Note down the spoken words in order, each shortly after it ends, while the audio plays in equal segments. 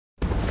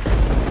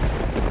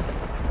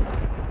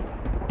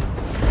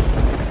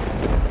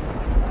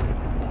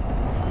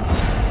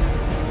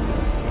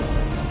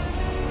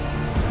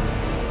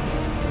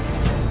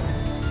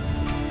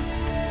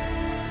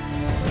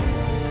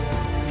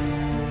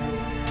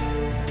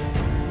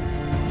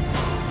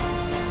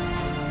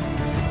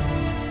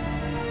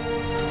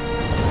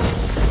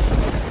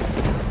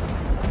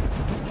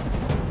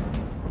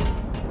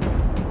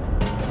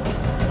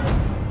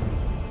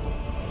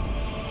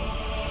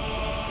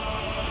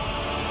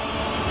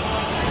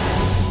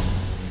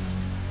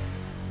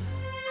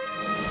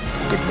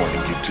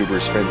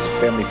YouTubers, friends, and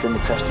family from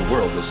across the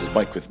world. This is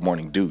Mike with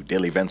Morning Dew,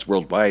 daily events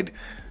worldwide.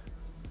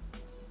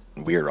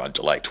 We are on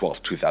July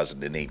 12th,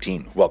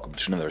 2018. Welcome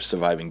to another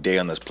surviving day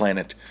on this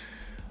planet.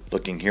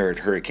 Looking here at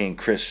Hurricane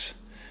Chris,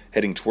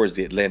 heading towards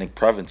the Atlantic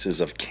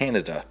provinces of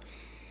Canada.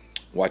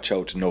 Watch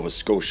out, Nova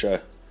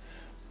Scotia.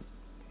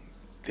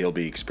 They'll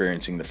be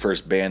experiencing the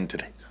first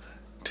band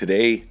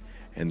today,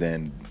 and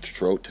then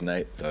throughout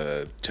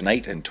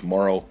tonight and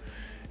tomorrow,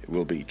 it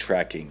will be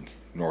tracking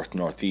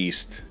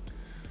north-northeast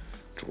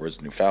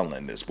towards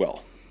Newfoundland as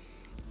well.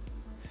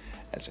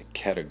 As a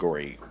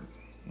Category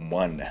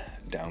 1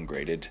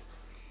 downgraded.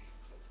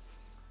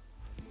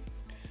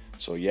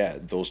 So yeah,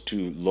 those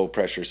two low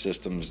pressure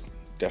systems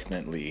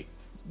definitely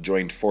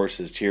joined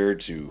forces here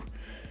to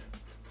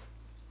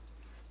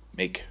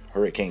make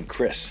Hurricane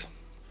Chris.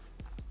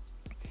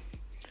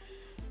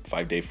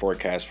 5-day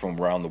forecast from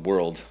around the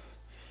world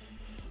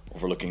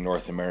overlooking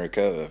North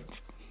America.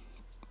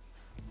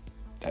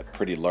 That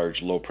pretty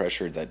large low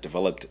pressure that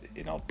developed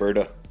in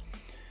Alberta,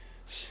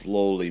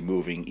 slowly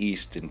moving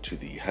east into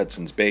the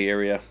Hudson's Bay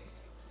area.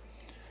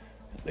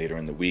 Later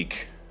in the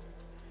week,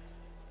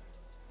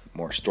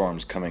 more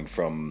storms coming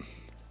from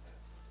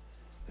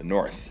the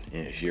north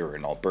here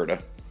in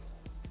Alberta.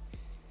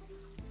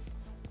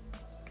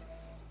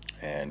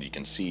 And you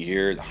can see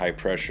here the high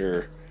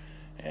pressure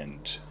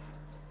and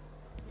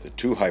the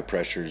two high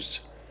pressures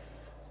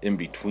in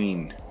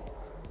between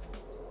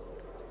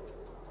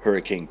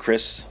Hurricane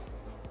Chris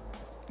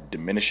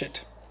diminish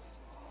it.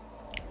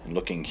 And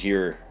looking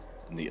here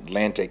in the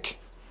Atlantic,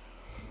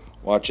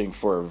 watching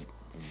for a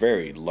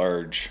very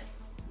large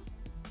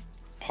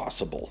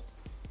possible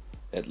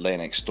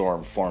Atlantic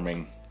storm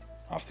forming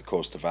off the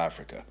coast of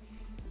Africa.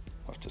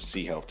 We'll have to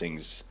see how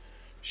things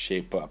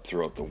shape up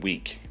throughout the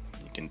week.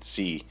 You can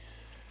see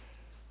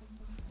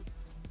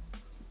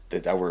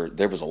that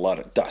there was a lot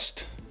of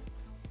dust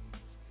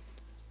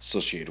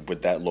associated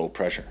with that low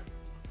pressure.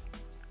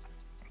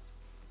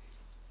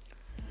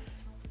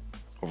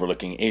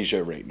 Overlooking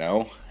Asia right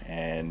now,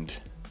 and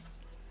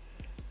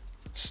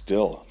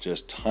still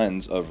just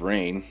tons of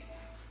rain.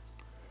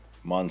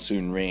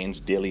 Monsoon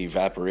rains, daily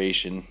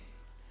evaporation,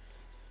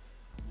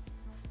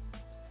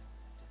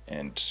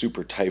 and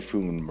Super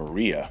Typhoon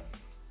Maria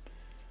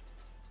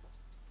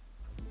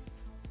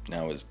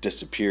now has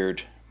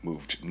disappeared,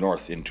 moved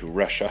north into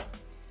Russia.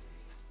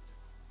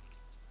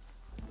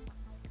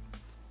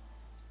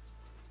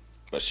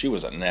 But she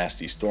was a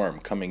nasty storm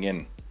coming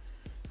in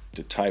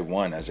to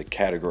Taiwan as a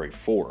Category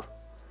 4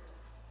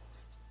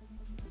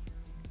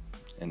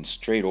 and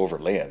straight over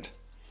land.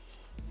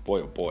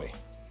 Boy oh boy.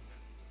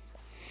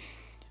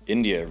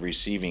 India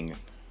receiving,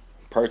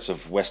 parts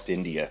of West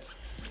India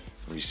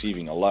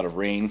receiving a lot of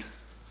rain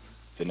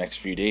the next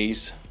few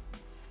days.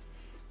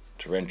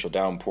 Torrential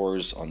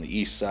downpours on the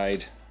east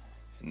side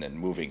and then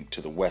moving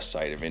to the west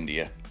side of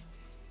India.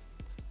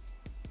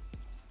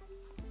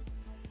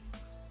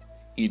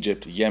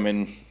 Egypt,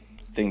 Yemen,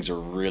 things are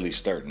really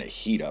starting to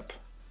heat up.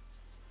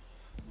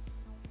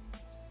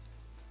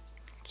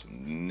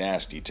 Some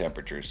nasty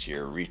temperatures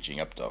here, reaching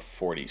up to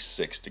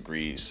 46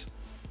 degrees.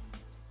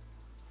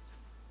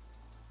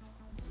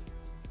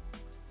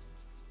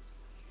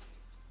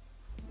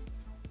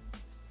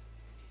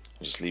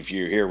 I'll just leave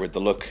you here with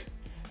the look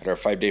at our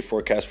 5-day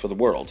forecast for the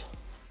world.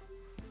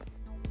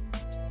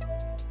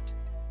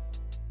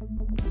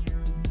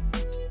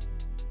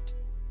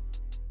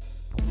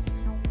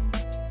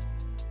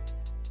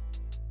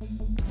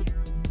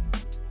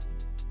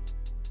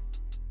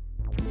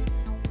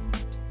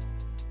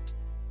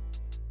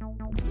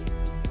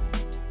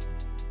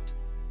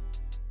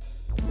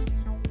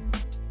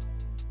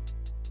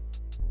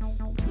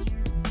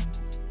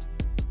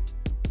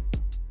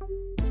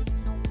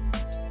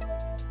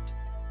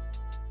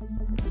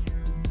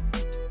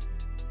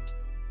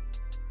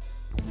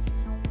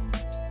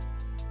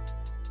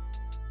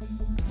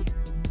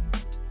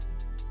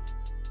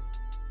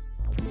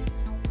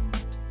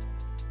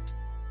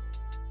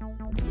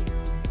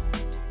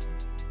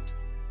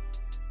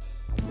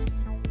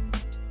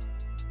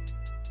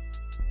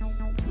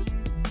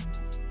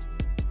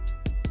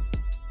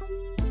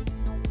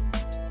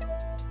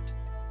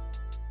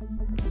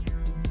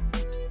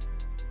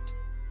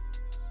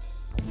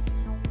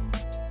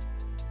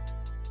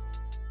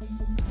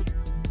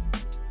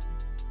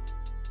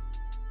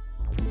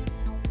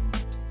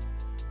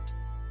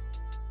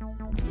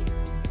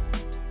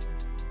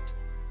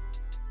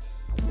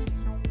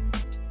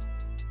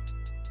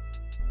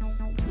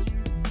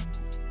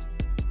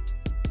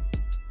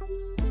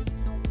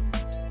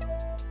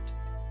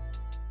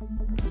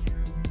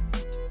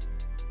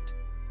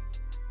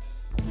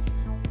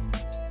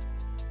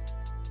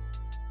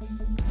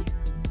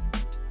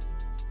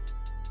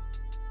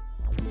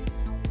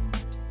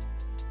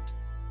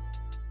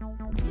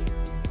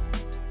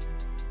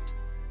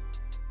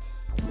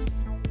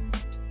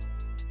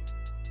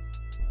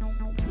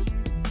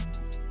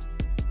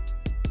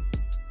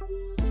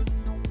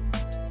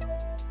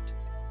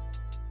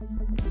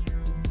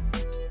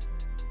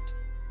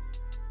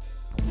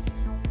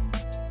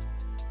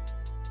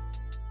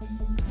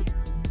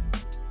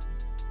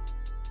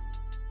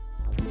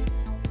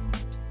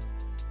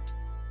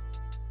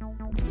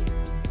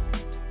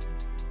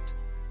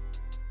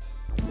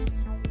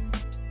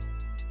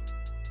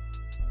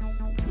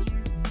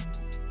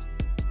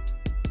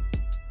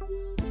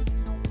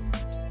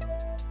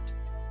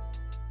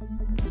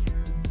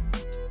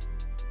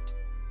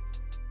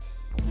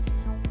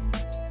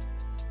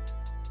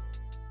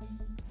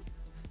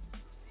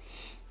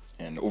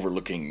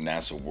 overlooking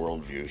NASA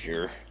worldview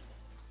here.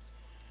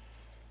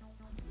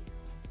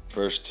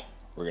 First,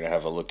 we're going to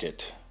have a look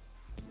at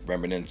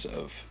remnants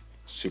of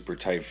Super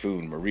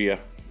Typhoon Maria.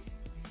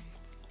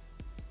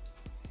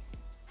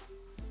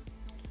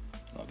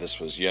 Now, this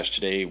was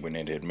yesterday when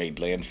it had made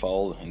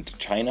landfall into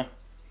China.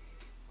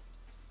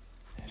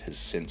 It has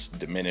since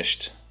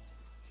diminished.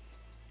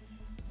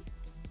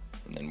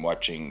 And then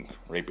watching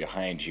right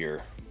behind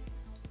here,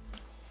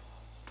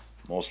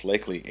 most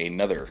likely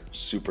another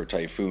super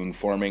typhoon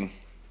forming.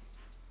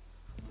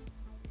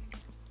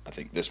 I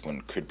think this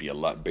one could be a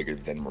lot bigger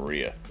than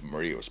Maria.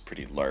 Maria was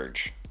pretty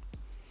large.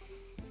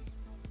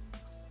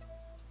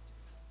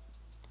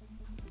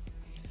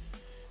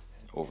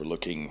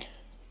 Overlooking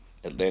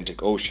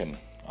Atlantic Ocean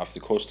off the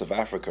coast of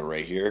Africa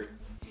right here.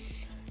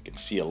 You can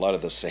see a lot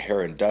of the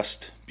Saharan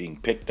dust being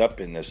picked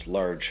up in this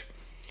large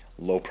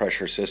low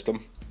pressure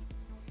system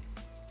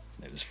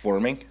that is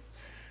forming.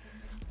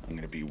 I'm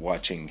going to be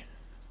watching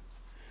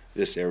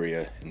this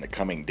area in the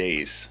coming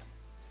days,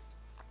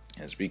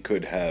 as we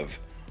could have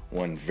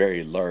one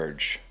very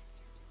large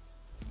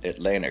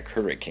Atlantic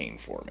hurricane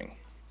forming.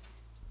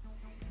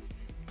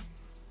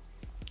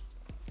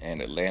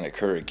 And Atlantic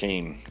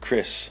Hurricane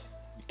Chris,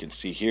 you can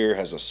see here,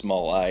 has a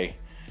small eye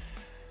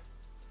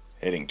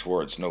heading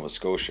towards Nova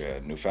Scotia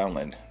and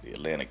Newfoundland, the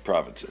Atlantic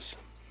provinces,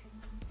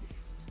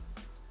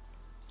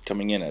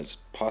 coming in as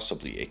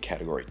possibly a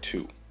Category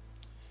 2.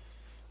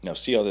 Now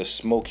see all this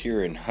smoke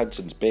here in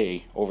Hudson's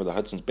Bay, over the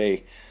Hudson's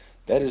Bay?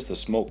 That is the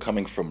smoke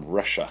coming from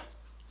Russia,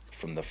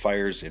 from the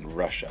fires in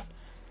Russia.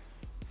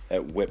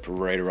 That whipped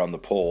right around the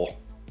pole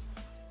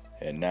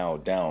and now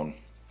down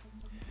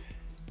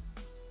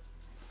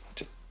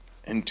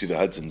into the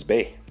Hudson's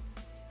Bay.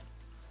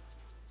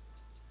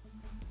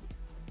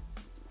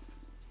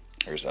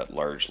 There's that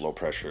large low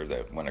pressure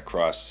that went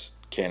across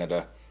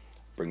Canada,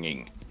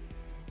 bringing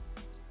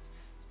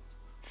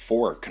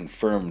 4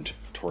 confirmed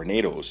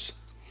tornadoes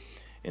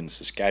in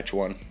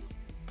Saskatchewan.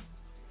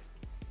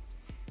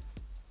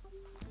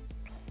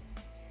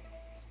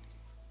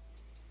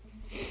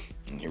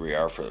 And here we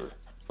are for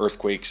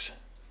earthquakes.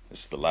 This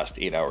is the last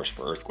 8 hours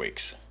for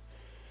earthquakes.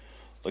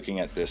 Looking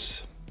at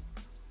this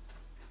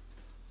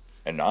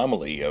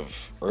anomaly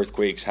of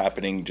earthquakes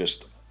happening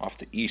just off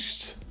the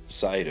east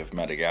side of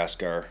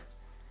Madagascar,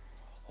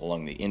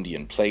 along the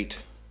Indian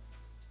Plate.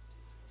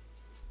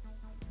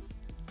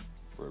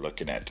 We're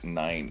looking at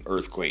 9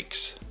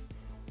 earthquakes,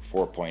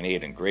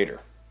 4.8 and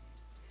greater.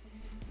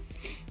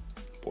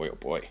 Boy, oh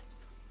boy,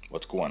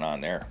 what's going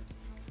on there?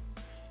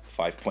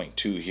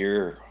 5.2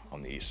 here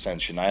on the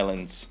Ascension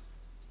Islands.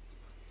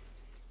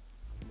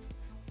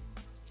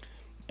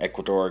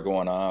 Ecuador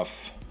going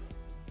off.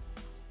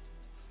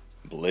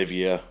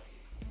 Bolivia.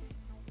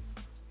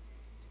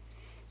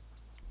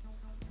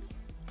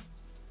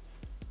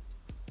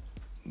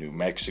 New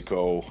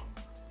Mexico.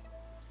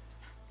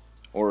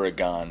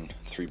 Oregon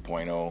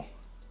 3.0.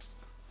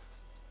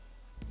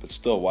 But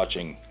still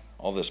watching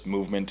all this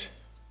movement,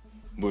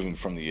 moving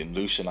from the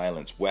Aleutian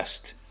Islands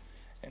west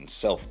and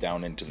south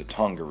down into the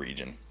Tonga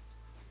region.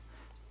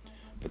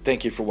 But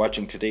thank you for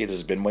watching today. This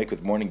has been Mike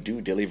with Morning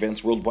Dew, daily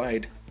events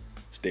worldwide.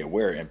 Stay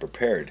aware and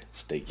prepared,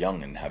 stay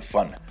young and have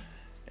fun,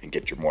 and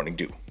get your morning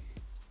dew.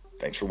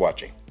 Thanks for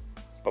watching.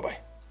 Bye-bye.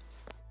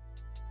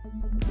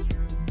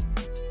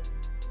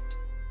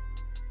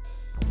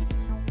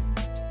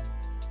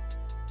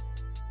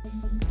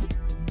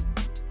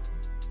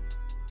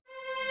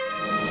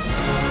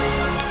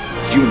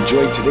 If you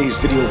enjoyed today's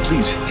video,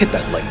 please hit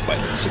that like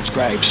button,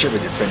 subscribe, share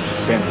with your friends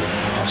and family from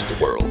across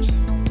the world.